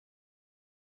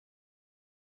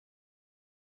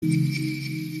So,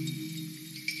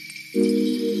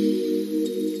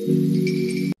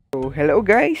 hello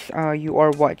guys, you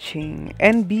are watching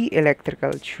NB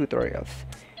Electrical Tutorials.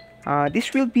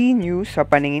 This will be new sa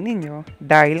paningin ninyo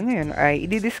dahil ngayon ay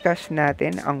i-discuss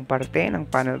natin ang parte ng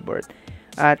panel board.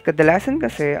 At kadalasan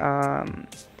kasi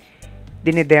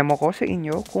dinidemo ko sa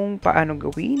inyo kung paano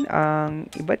gawin ang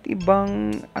iba't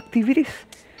ibang activities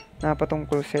na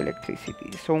patungkol sa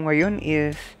electricity. So ngayon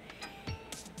is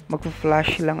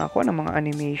magpo-flash lang ako ng mga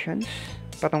animations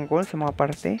patungkol sa mga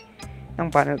parte ng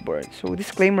panel board. So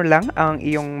disclaimer lang, ang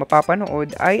iyong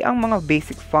mapapanood ay ang mga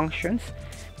basic functions,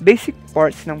 basic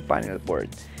parts ng panel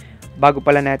board. Bago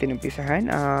pala natin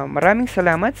umpisahan, maraming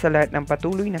salamat sa lahat ng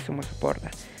patuloy na sumusuporta.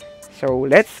 So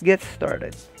let's get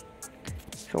started.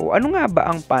 So ano nga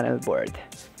ba ang panel board?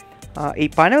 A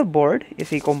panel board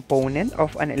is a component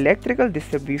of an electrical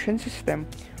distribution system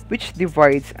which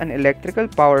divides an electrical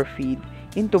power feed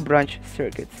into branch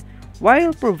circuits,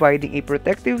 while providing a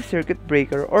protective circuit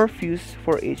breaker or fuse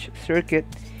for each circuit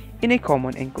in a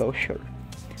common enclosure.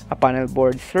 A panel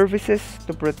board services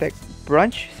to protect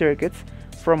branch circuits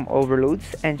from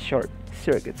overloads and short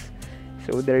circuits.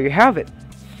 So there you have it.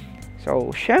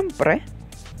 So syempre,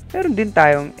 meron din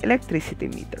tayong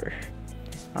electricity meter.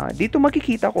 Dito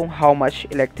makikita kung how much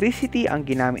electricity ang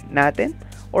ginamit natin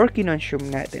or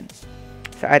kinonsume natin.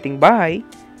 Sa ating bahay,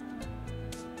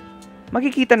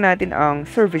 makikita natin ang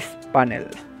service panel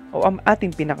o ang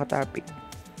ating pinaka-topic.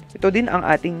 Ito din ang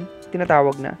ating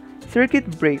tinatawag na circuit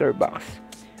breaker box.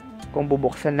 Kung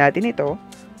bubuksan natin ito,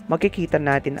 makikita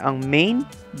natin ang main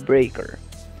breaker.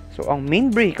 So ang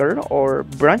main breaker or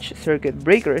branch circuit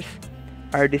breakers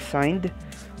are designed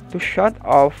to shut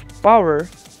off power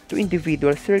to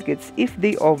individual circuits if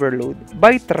they overload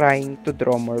by trying to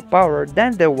draw more power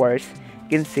than the wires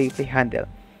can safely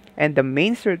handle. And the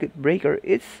main circuit breaker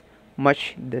is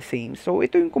much the same. So,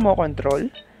 ito yung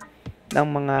kumokontrol ng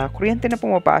mga kuryente na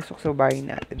pumapasok sa bahay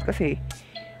natin. Kasi,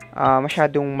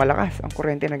 masyadong malakas ang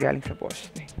kuryente na galing sa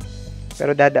poste.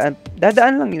 Pero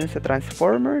dadaan lang yun sa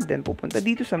transformer, then pupunta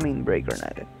dito sa main breaker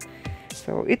natin.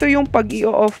 So, ito yung pag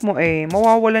i-off mo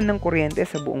mawawalan ng kuryente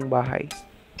sa buong bahay.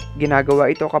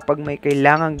 Ginagawa ito kapag may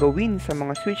kailangang gawin sa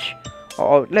mga switch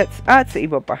o outlets at sa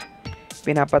iba pa.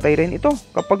 Pinapatay rin ito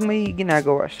kapag may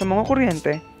ginagawa sa mga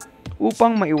kuryente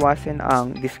upang maiwasan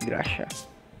ang disgrasya.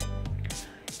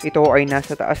 Ito ay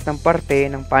nasa taas ng parte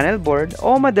ng panel board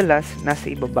o madalas nasa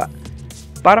ibaba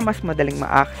para mas madaling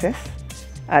ma-access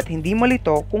at hindi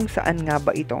malito kung saan nga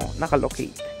ba ito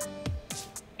nakalocate.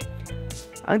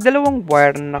 Ang dalawang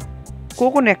wire na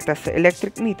kukonekta sa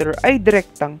electric meter ay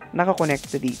direktang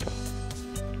nakakonekta dito.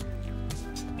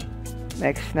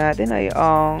 Next natin ay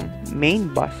ang main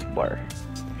bus bar.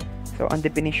 So, ang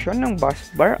definition ng bus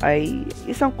bar ay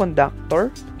isang conductor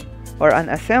or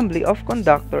an assembly of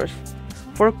conductors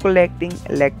for collecting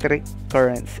electric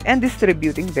currents and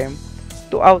distributing them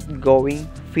to outgoing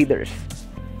feeders.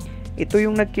 Ito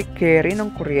yung nagkikerry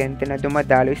ng kuryente na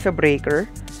dumadaloy sa breaker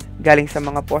galing sa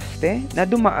mga poste na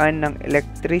dumaan ng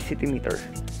electricity meter.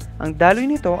 Ang daloy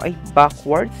nito ay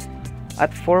backwards at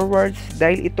forwards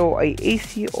dahil ito ay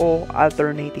AC o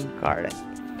alternating current.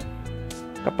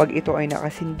 Kapag ito ay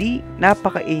nakasindi,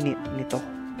 napakainit nito.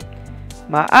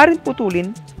 Maaaring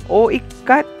putulin o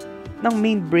i-cut ng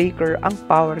main breaker ang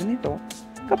power nito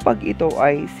kapag ito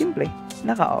ay simple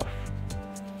naka-off.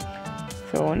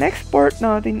 So, next part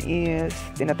natin is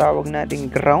tinatawag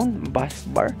nating ground bus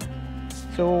bar.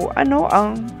 So, ano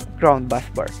ang ground bus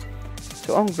bar?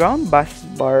 So, ang ground bus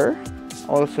bar,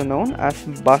 also known as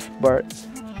bus bar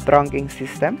trunking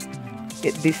system,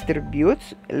 it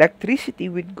distributes electricity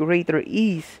with greater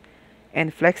ease and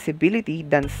flexibility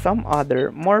than some other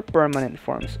more permanent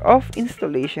forms of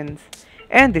installations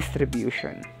and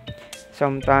distribution.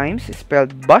 Sometimes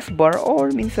spelled bus bar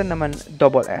or minsan naman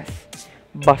double S,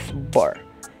 bus bar.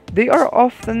 They are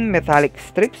often metallic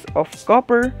strips of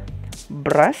copper,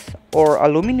 brass, or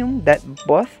aluminum that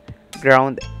both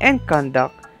ground and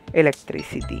conduct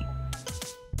electricity.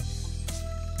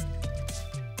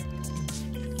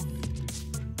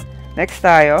 Next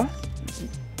tayo,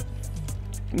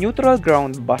 neutral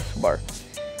ground bus bar.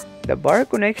 The bar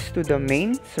connects to the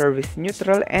main service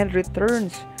neutral and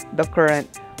returns the current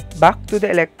back to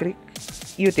the electric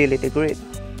utility grid.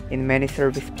 In many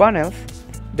service panels,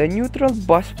 the neutral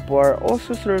bus bar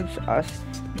also serves as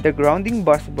the grounding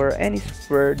bus bar and is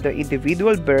where the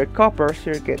individual bare copper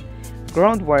circuit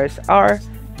ground wires are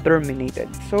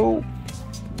terminated. So,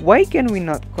 why can we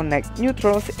not connect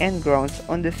neutrals and grounds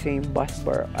on the same bus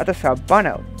bar at a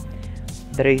sub-panel?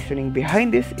 The reasoning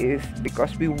behind this is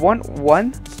because we want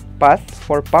one path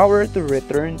for power to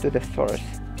return to the source.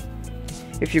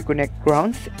 If you connect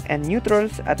grounds and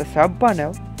neutrals at a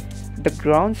sub-panel, the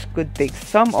grounds could take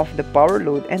some of the power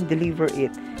load and deliver it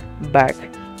back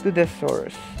to the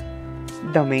source,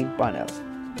 the main panel.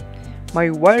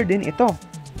 May wire din ito.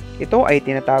 Ito ay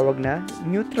tinatawag na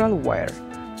neutral wire.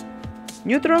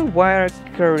 Neutral wire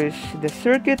carries the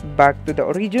circuit back to the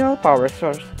original power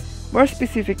source. More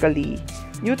specifically,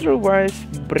 neutral wires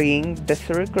bring the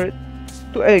circuit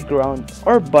to a ground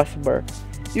or busbar,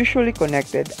 usually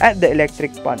connected at the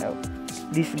electric panel.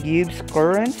 This gives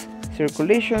currents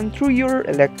circulation through your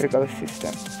electrical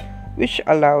system, which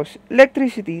allows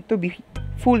electricity to be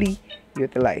fully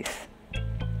utilized.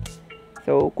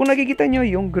 So, kung nakikita nyo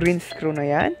yung green screw na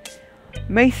yan,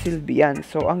 may silbi yan.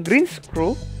 So, ang green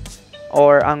screw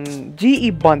or ang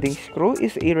GE bonding screw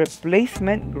is a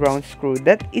replacement ground screw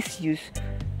that is used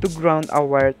to ground a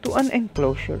wire to an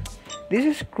enclosure.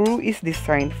 This screw is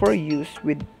designed for use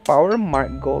with power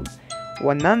marked gold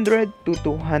 100 to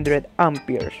 200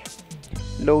 amperes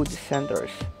load centers.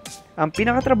 Ang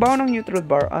pinakatrabaho ng neutral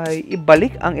bar ay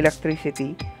ibalik ang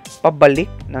electricity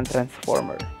pabalik ng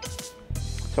transformer.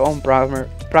 So, ang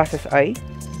process ay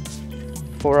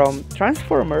from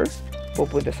transformer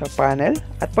pupunta sa panel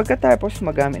at pagkatapos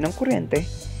magamit ng kuryente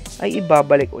ay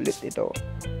ibabalik ulit ito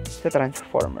sa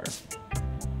transformer.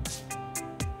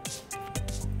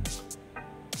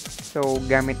 So,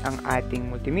 gamit ang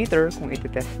ating multimeter, kung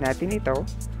iti-test natin ito,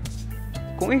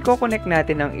 kung i-connect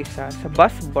natin ang isa sa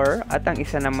bus bar at ang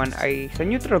isa naman ay sa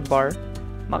neutral bar,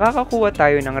 makakakuha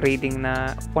tayo ng reading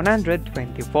na 120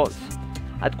 volts.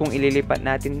 At kung ililipat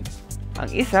natin ang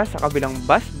isa sa kabilang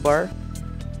bus bar,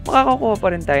 makakakuha pa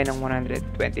rin tayo ng 120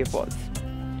 volts.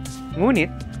 Ngunit,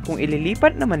 kung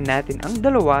ililipat naman natin ang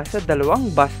dalawa sa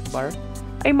dalawang bus bar,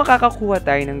 ay makakakuha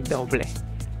tayo ng doble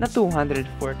na 240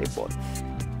 volts.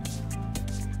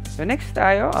 So next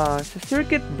tayo sa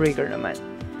circuit breaker naman.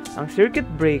 Ang circuit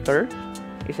breaker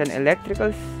is an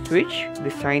electrical switch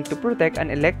designed to protect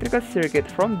an electrical circuit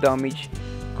from damage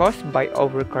caused by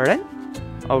overcurrent,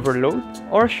 overload,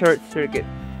 or short circuit.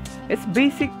 Its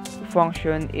basic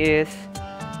function is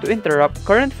to interrupt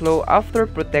current flow after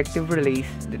protective relays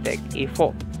detect a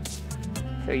fault.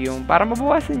 So yung para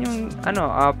mabawasan yung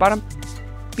parang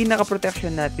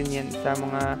pinaka-protection natin yan sa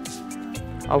mga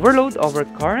overload,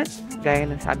 overcurrent, gaya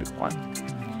ng sabi ko.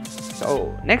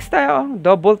 So, next tayo ang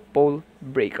double pole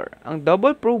breaker. Ang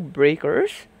double pole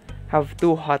breakers have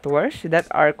two hot wires that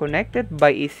are connected by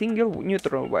a single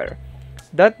neutral wire.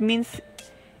 That means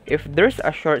if there's a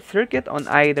short circuit on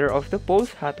either of the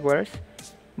pole's hot wires,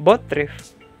 both trip.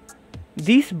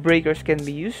 These breakers can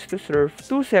be used to serve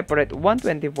two separate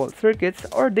 120 volt circuits,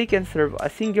 or they can serve a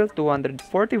single 240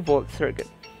 volt circuit,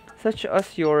 such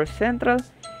as your central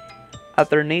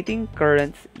alternating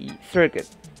currents circuit.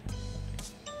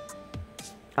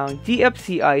 Ang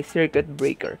GFCI circuit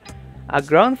breaker, a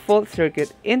ground fault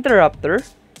circuit interrupter,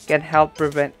 can help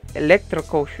prevent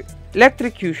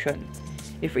electrocution.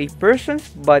 If a person's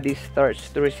body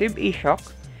starts to receive a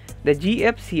shock, the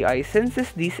GFCI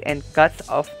senses this and cuts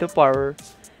off the power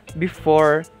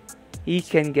before he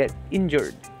can get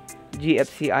injured.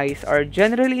 GFCIs are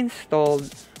generally installed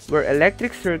where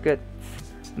electric circuits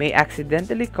may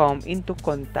accidentally come into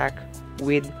contact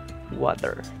with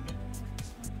water.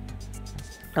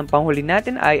 Ang panghuli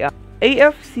natin ay ang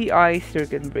AFCI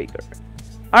circuit breaker.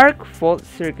 Arc fault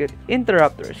circuit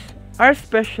interrupters are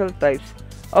special types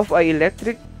of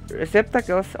electric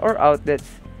receptacles or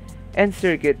outlets and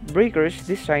circuit breakers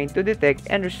designed to detect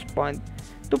and respond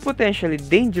to potentially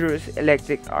dangerous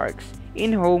electric arcs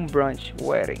in home branch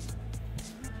wiring.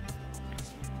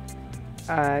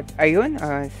 At ayun,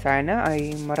 sana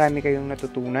ay marami kayong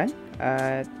natutunan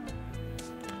at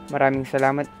maraming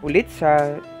salamat ulit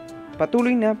sa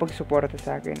patuloy na pagsuporta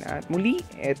sa akin. At muli,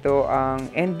 ito ang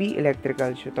NB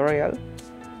Electrical Tutorial.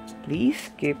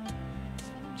 Please keep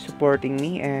supporting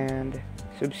me and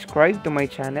subscribe to my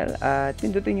channel at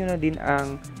pindutin nyo na din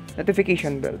ang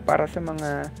notification bell para sa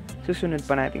mga susunod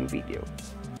pa nating video.